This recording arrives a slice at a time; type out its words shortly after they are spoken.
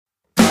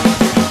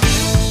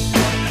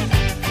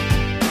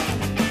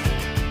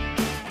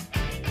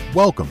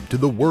Welcome to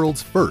the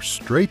world's first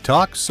Straight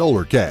Talk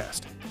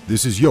Solarcast.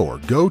 This is your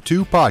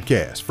go-to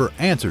podcast for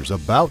answers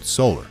about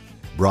solar.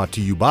 Brought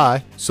to you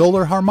by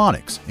Solar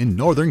Harmonics in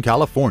Northern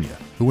California,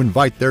 who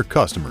invite their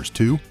customers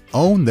to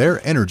own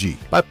their energy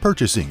by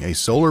purchasing a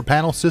solar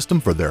panel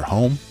system for their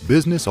home,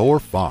 business, or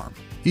farm.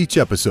 Each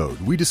episode,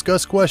 we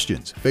discuss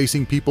questions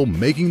facing people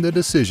making the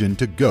decision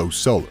to go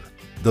solar.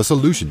 The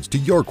solutions to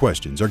your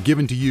questions are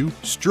given to you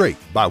straight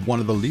by one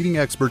of the leading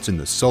experts in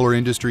the solar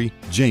industry,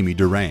 Jamie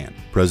Duran,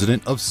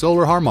 president of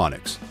Solar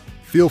Harmonics.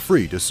 Feel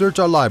free to search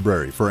our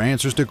library for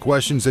answers to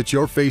questions that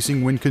you're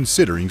facing when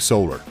considering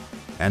solar.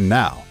 And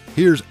now,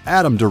 here's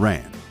Adam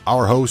Duran,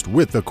 our host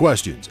with the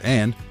questions,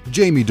 and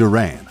Jamie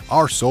Duran,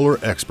 our solar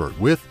expert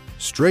with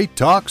Straight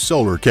Talk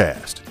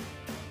Solarcast.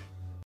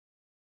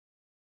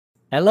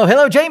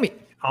 Hello, Jamie.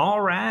 All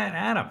right,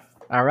 Adam.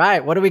 All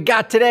right, what do we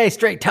got today,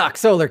 Straight Talk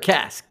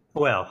Solarcast?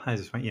 Well, I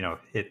just want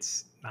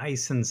it's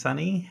nice and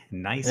sunny,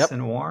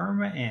 and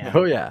warm, and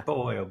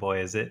oh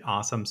boy, is it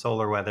awesome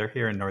solar weather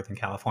here in Northern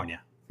California.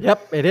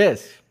 Yep, it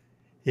is.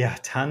 Yeah,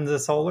 tons of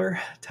solar,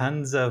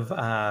 tons of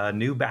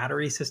new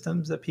battery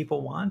systems that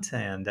people want,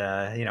 and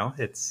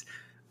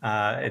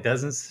it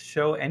doesn't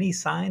show any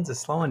signs of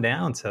slowing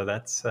down, so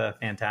that's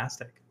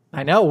fantastic.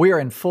 I know, we are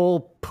in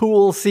full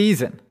pool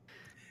season.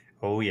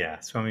 Oh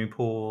yeah, swimming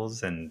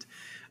pools, and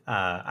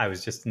I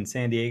was just in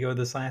San Diego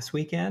this last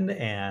weekend,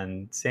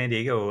 and San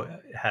Diego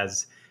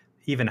has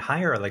even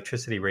higher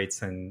electricity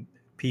rates than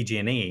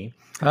PG&E.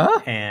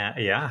 Huh?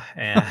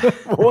 And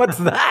What's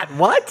that?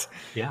 What?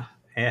 Yeah.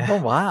 Oh,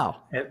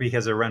 wow.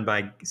 Because they're run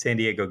by San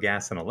Diego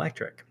Gas and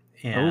Electric.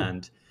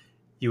 And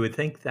you would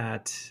think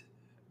that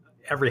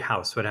every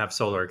house would have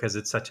solar because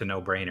it's such a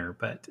no-brainer,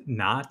 but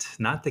not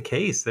the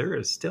case. There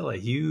is still a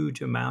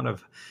huge amount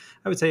of,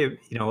 I would say,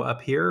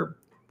 up here,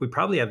 we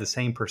probably have the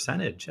same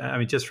percentage. I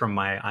mean, just from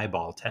my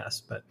eyeball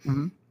test, but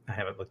I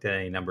haven't looked at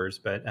any numbers.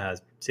 But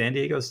San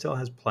Diego still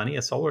has plenty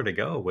of solar to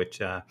go, which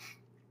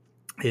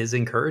is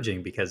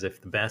encouraging because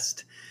if the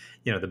best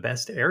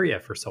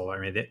area for solar,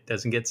 I mean, it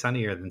doesn't get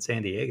sunnier than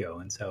San Diego.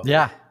 And so,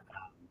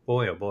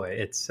 boy, oh boy,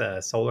 it's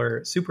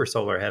super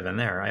solar heaven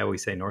there. I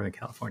always say Northern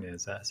California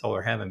is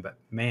solar heaven, but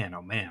man,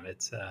 oh man,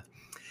 it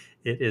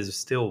is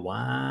still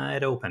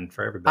wide open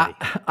for everybody.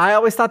 I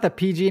always thought that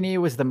PG&E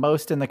was the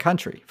most in the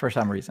country for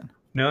some reason.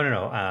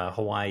 No.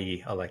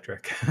 Hawaii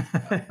Electric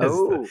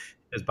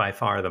is by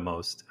far the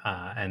most.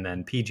 And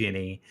then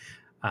PG&E,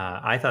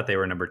 I thought they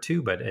were number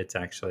 2, but it's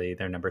actually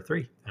they're number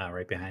 3,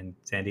 right behind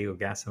San Diego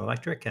Gas and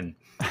Electric. And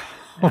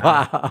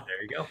wow,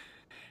 there you go.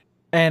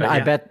 And I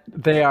bet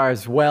they are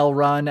as well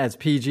run as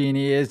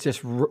PG&E is,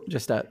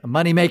 just a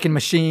money-making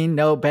machine,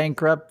 no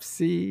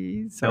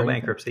bankruptcies. No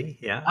bankruptcy,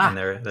 yeah. And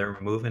they're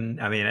moving.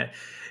 I mean, it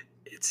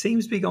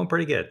seems to be going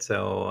pretty good.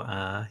 So,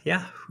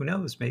 who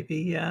knows?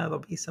 Maybe there'll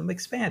be some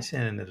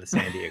expansion into the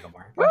San Diego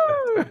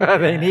market. But,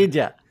 they need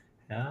you.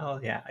 Oh,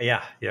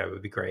 yeah, it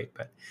would be great.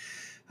 But,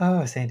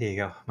 San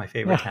Diego, my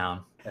favorite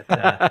town.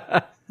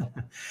 But,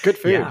 good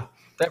food. Yeah.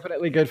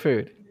 Definitely good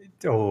food.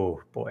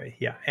 Oh boy,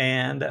 yeah.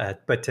 And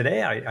but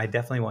today I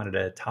definitely wanted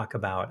to talk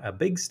about a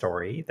big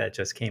story that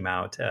just came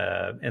out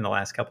in the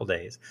last couple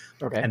days.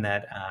 Okay. And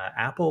that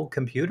Apple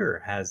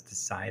Computer has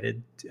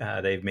decided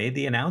they've made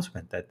the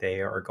announcement that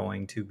they are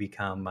going to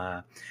become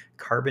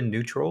carbon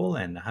neutral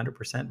and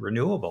 100%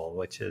 renewable,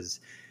 which is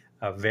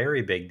a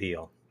very big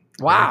deal.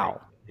 Wow.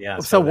 Yeah.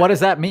 So what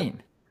does that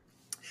mean?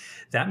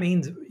 That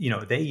means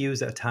they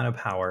use a ton of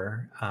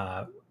power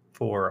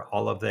for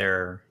all of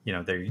their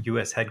their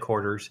U.S.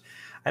 headquarters.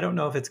 I don't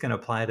know if it's going to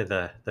apply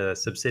to the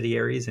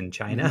subsidiaries in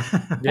China.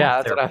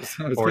 Yeah, that's what I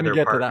was going to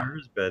get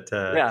partners, to that.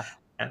 But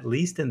at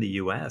least in the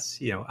U.S.,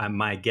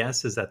 my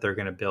guess is that they're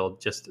going to build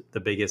just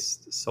the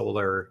biggest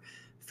solar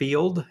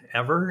field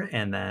ever,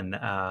 and then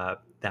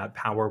that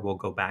power will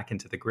go back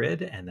into the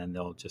grid, and then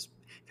they'll just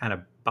kind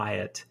of buy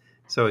it.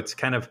 So it's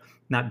kind of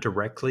not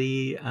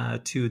directly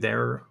to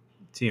their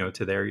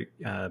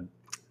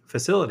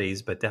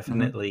facilities, but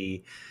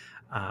definitely.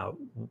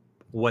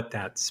 What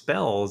that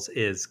spells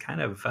is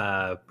kind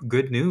of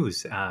good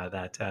news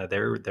that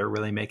they're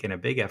really making a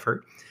big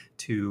effort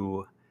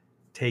to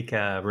take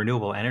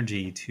renewable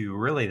energy to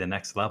really the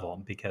next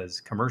level, because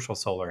commercial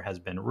solar has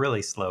been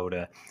really slow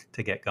to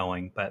get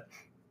going. But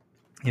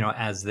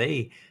as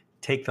they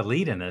take the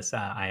lead in this,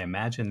 I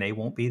imagine they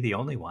won't be the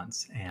only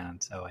ones.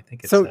 And so I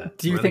think it's so.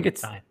 Do you really think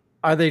it's? Time.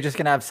 Are they just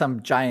going to have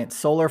some giant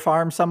solar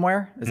farm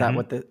somewhere? Is that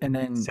what and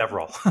then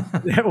several?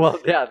 Well,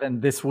 yeah. Then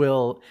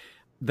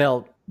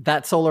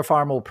that solar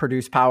farm will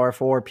produce power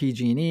for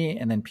PG&E,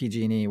 and then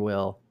PG&E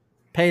will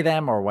pay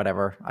them or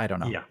whatever. I don't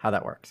know how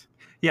that works.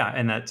 Yeah,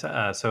 and that's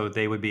so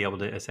they would be able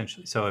to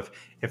essentially. So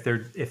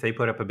if they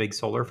put up a big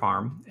solar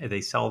farm, they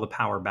sell the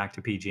power back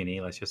to PG&E.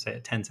 Let's just say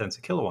at 10 cents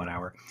a kilowatt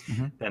hour,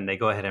 then they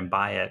go ahead and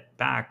buy it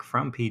back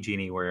from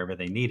PG&E wherever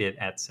they need it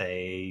at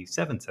say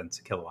 7 cents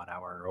a kilowatt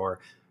hour, or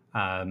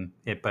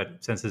but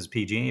since it's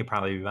PG&E, it'd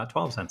probably be about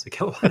 12 cents a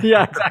kilowatt.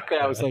 Yeah, exactly.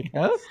 I was like,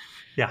 huh?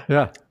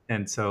 Yeah.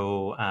 And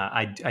so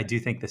I do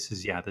think this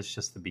is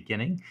just the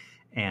beginning.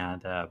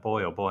 And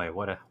boy, oh boy,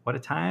 what a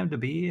time to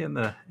be in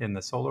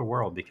the solar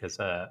world, because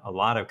a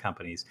lot of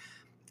companies,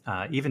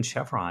 even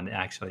Chevron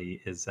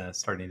actually is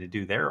starting to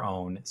do their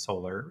own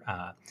solar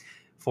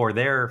for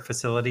their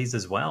facilities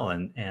as well.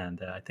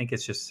 And I think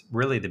it's just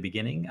really the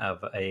beginning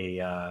of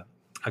a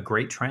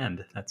great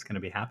trend that's going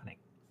to be happening.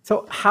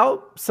 So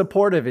how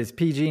supportive is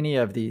PG&E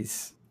of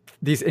these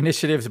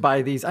initiatives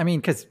by these? I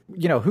mean, because,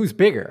 who's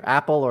bigger,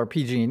 Apple or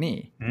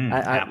PG&E?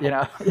 Apple.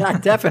 Yeah,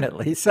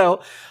 definitely.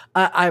 So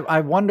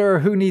I wonder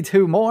who needs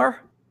who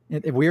more,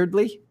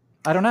 weirdly.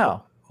 I don't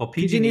know. Well,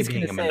 PG&E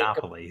being a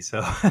monopoly,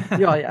 so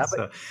yeah.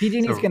 But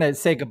PG&E is going to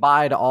say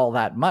goodbye to all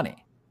that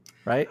money,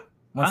 right?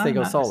 Once they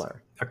go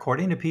solar.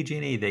 According to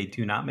PG&E, they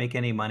do not make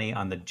any money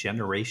on the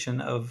generation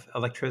of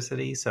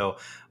electricity. So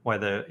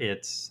whether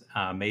it's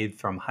made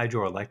from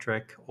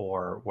hydroelectric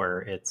or where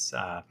it's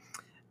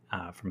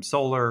from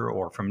solar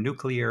or from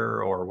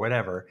nuclear or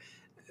whatever,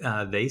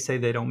 they say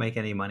they don't make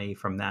any money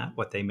from that.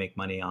 What they make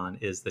money on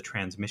is the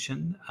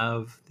transmission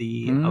of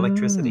the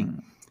electricity.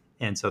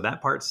 And so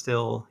that part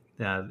still,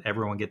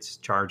 everyone gets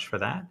charged for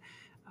that.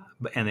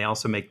 And they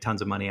also make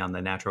tons of money on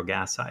the natural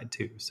gas side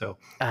too. So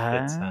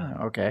it's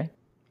okay.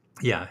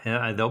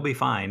 Yeah, they'll be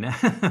fine,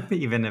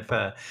 even if.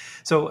 But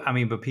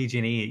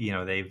PG&E,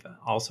 they've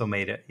also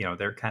made it.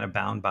 They're kind of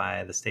bound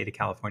by the state of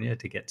California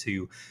to get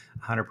to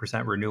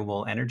 100%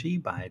 renewable energy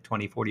by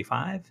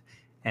 2045.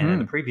 And in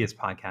the previous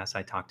podcast,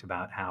 I talked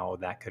about how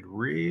that could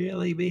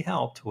really be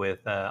helped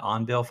with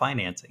on-bill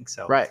financing.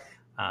 So right.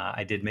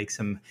 I did make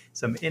some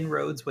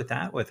inroads with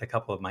that with a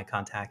couple of my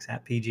contacts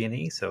at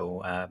PG&E.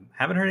 So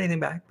haven't heard anything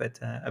back, but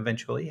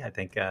eventually I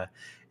think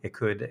it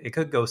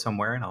could go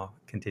somewhere, and I'll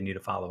continue to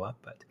follow up.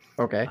 But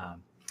okay.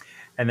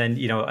 And then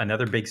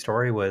another big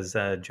story was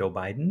Joe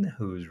Biden,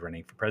 who's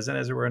running for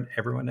president, as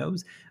everyone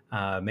knows,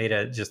 made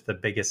just the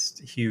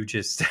biggest,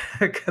 hugest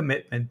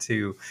commitment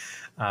to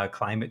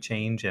climate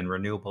change and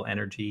renewable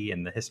energy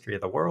in the history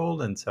of the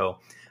world, and so.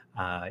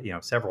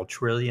 Several $1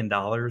 trillion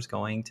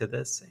going to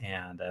this,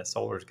 and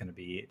solar is going to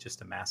be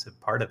just a massive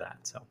part of that.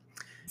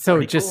 So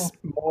just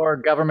cool. More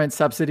government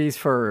subsidies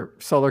for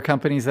solar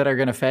companies that are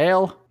going to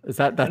fail?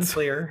 That's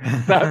unclear?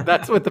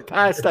 That's what the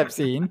past I've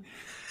seen.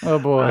 Oh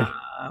boy.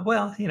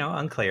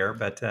 Unclear,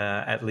 but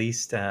at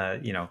least there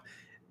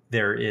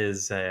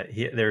is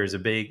a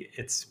big.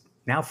 It's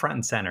now front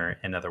and center.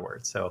 In other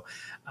words, so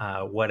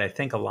what I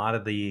think a lot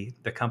of the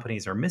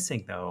companies are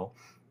missing though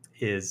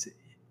is.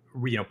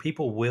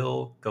 People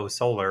will go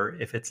solar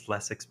if it's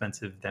less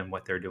expensive than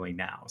what they're doing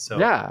now. So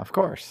yeah, of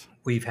course.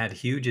 We've had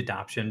huge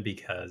adoption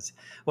because,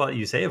 well,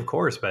 you say of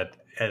course, but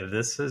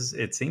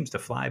it seems to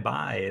fly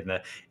by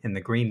in the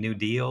Green New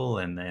Deal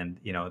and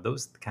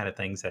those kind of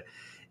things that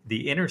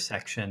the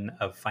intersection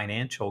of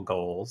financial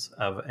goals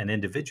of an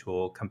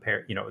individual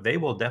they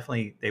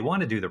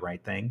want to do the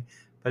right thing,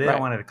 but they don't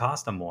want it to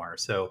cost them more.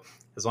 So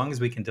as long as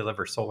we can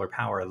deliver solar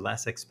power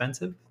less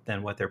expensive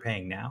than what they're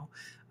paying now,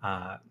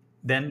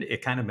 then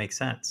it kind of makes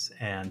sense.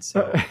 And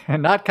so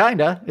not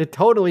kinda, it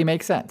totally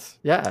makes sense.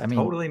 Yeah. I mean,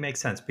 totally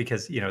makes sense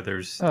because,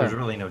 there's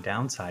really no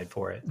downside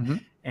for it. Mm-hmm.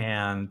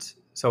 And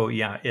so,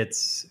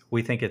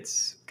 we think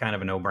it's kind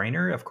of a no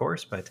brainer, of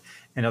course, but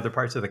in other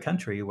parts of the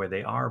country where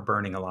they are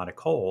burning a lot of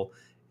coal,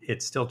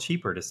 it's still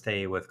cheaper to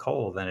stay with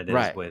coal than it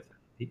is with,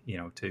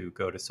 to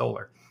go to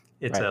solar.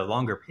 It's a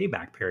longer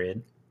payback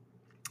period.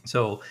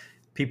 So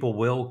people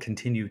will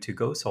continue to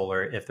go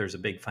solar if there's a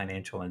big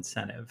financial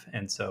incentive.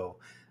 And so,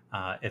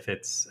 if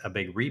it's a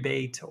big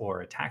rebate or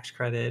a tax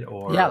credit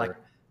or like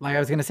I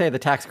was going to say, the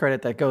tax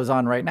credit that goes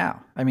on right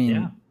now. I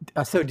mean,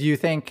 so do you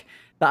think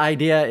the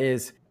idea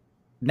is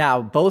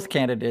now both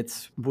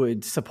candidates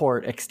would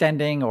support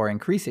extending or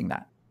increasing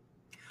that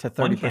to 30%?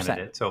 One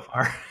candidate so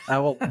far.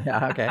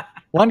 Okay.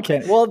 One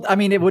candidate. Well, I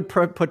mean, it would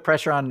put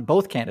pressure on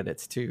both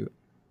candidates to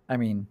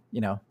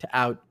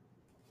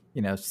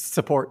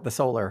support the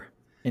solar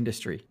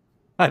industry.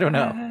 I don't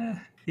know.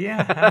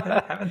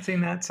 Haven't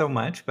seen that so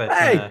much, but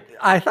hey,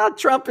 I thought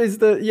Trump is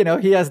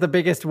he has the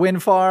biggest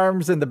wind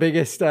farms and the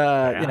biggest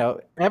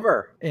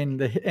ever and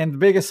the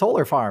biggest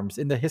solar farms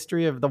in the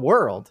history of the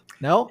world.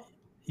 No?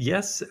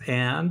 Yes,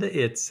 and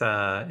it's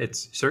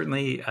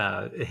certainly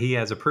he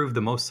has approved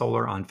the most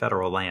solar on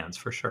federal lands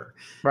for sure.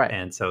 Right.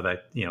 And so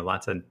that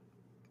lots of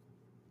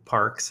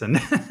parks and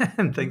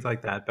and things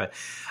like that, but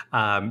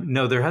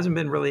no, there hasn't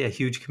been really a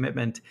huge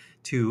commitment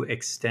to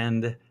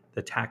extend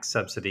the tax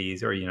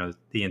subsidies or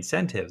the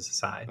incentives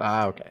side.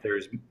 Okay.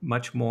 There's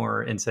much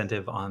more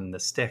incentive on the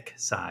stick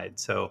side.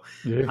 So,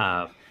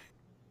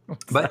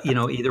 but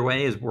either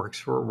way works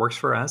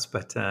for us.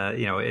 But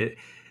it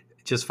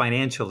just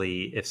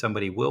financially, if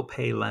somebody will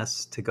pay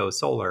less to go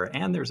solar,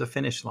 and there's a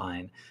finish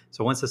line.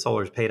 So once the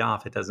solar is paid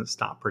off, it doesn't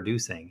stop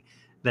producing.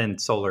 Then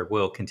solar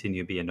will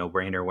continue to be a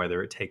no-brainer,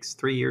 whether it takes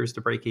 3 years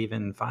to break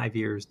even, 5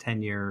 years,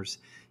 10 years,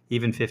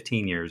 even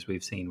 15 years.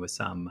 We've seen with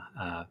some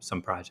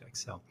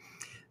projects. So.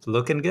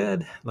 Looking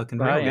good. Looking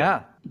real good.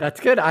 Yeah, that's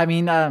good. I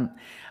mean,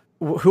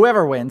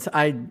 whoever wins,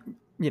 I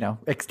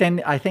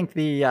think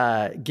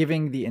the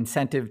giving the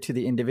incentive to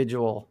the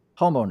individual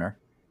homeowner,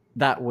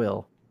 that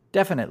will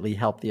definitely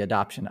help the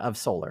adoption of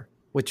solar,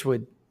 which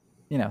would,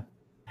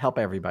 help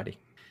everybody.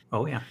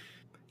 Oh, yeah.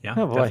 Yeah,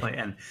 Oh, boy. definitely.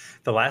 And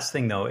the last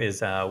thing, though,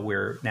 is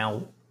we're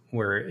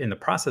in the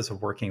process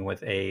of working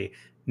with a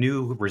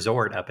new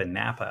resort up in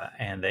Napa,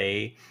 and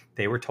they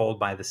were told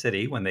by the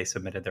city when they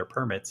submitted their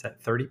permits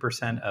that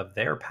 30% of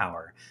their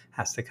power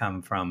has to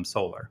come from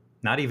solar.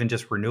 Not even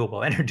just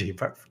renewable energy,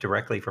 but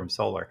directly from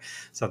solar.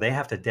 So they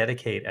have to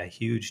dedicate a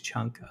huge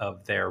chunk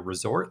of their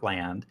resort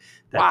land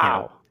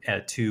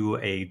to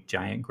a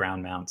giant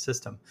ground mount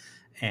system.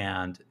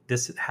 And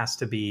this has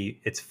to be,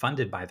 it's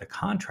funded by the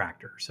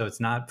contractor. So it's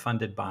not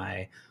funded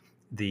by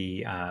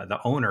the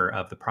owner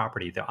of the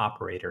property, the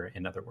operator,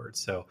 in other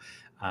words. So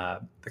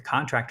the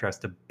contractor has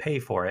to pay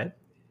for it.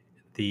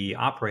 The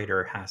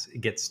operator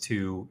gets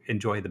to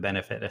enjoy the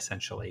benefit,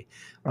 essentially.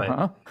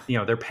 But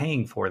they're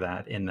paying for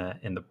that in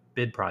the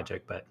bid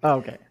project. But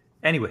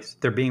anyways,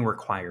 they're being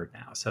required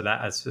now. So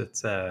that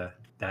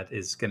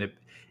is going to,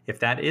 if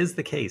that is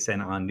the case,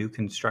 and on new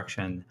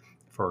construction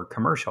for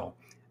commercial,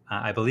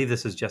 I believe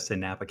this is just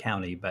in Napa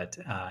County, but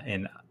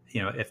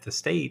if the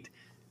state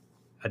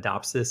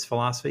adopts this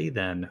philosophy,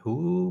 then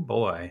we're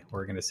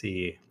going to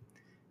see.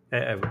 We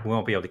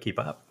won't be able to keep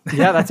up.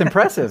 Yeah, that's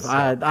impressive.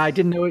 I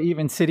didn't know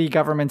even city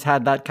governments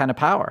had that kind of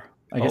power.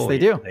 I guess they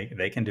do.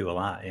 They can do a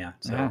lot. Yeah.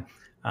 So,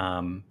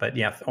 but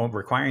yeah,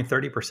 requiring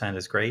 30%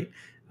 is great.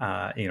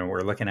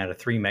 We're looking at a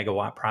 3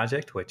 megawatt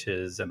project, which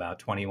is about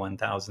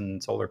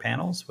 21,000 solar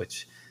panels,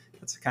 which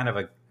it's kind of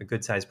a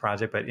good sized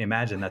project, but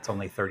imagine that's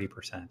only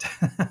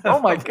 30%.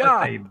 Oh my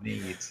God. They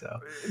need.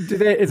 So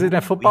is it a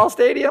football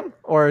stadium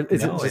or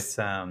is it just it's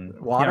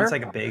water? It's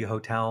like a big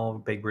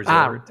hotel, big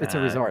resort. It's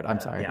a resort. I'm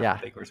sorry. Yeah.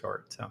 Big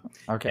resort. So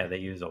they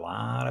use a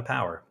lot of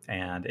power,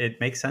 and it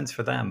makes sense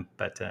for them.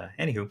 But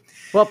anywho,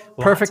 well,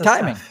 perfect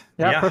timing.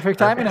 Yeah, perfect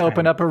timing to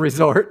open up a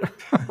resort.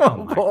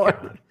 Oh boy.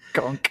 God.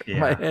 Gunk.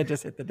 Yeah. My head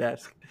just hit the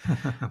desk.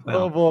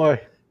 Well, oh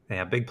boy. They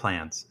have big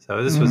plans.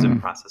 So this was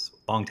in process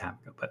a long time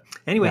ago. But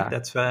anyway,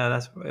 that's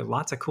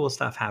lots of cool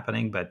stuff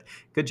happening. But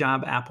good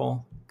job,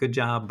 Apple. Good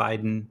job,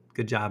 Biden.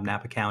 Good job,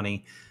 Napa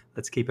County.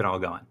 Let's keep it all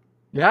going.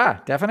 Yeah,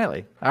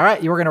 definitely. All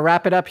right, you were going to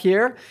wrap it up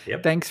here.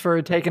 Yep. Thanks for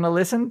taking a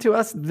listen to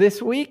us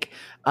this week.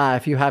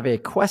 If you have a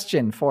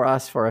question for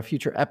us for a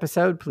future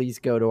episode, please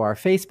go to our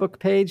Facebook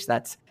page.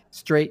 That's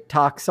Straight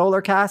Talk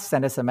Solarcast.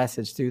 Send us a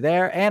message through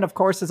there. And of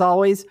course, as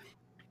always,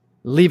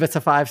 leave us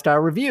a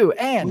 5-star review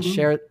and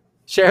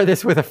share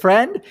this with a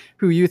friend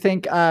who you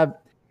think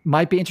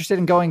might be interested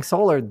in going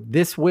solar.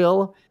 This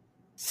will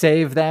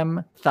save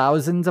them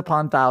thousands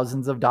upon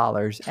thousands of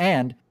dollars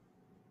and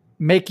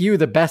make you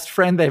the best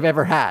friend they've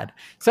ever had.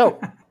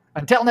 So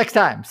until next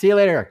time, see you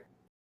later.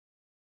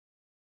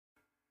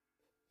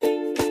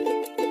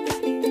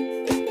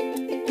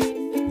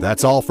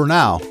 That's all for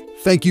now.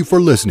 Thank you for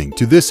listening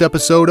to this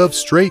episode of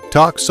Straight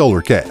Talk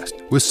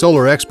Solarcast with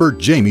solar expert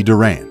Jamie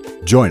Duran.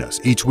 Join us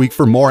each week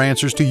for more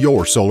answers to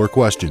your solar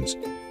questions.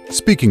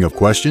 Speaking of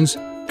questions,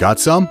 got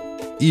some?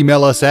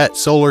 Email us at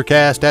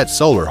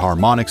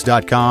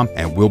solarcast@solarharmonics.com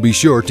and we'll be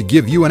sure to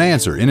give you an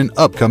answer in an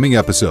upcoming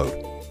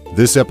episode.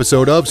 This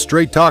episode of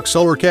Straight Talk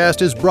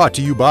Solarcast is brought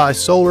to you by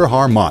Solar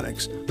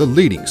Harmonics, the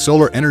leading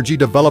solar energy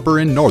developer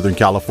in Northern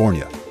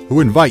California,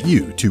 who invite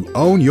you to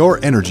own your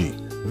energy.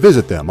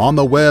 Visit them on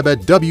the web at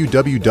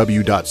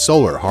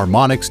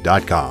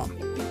www.solarharmonics.com.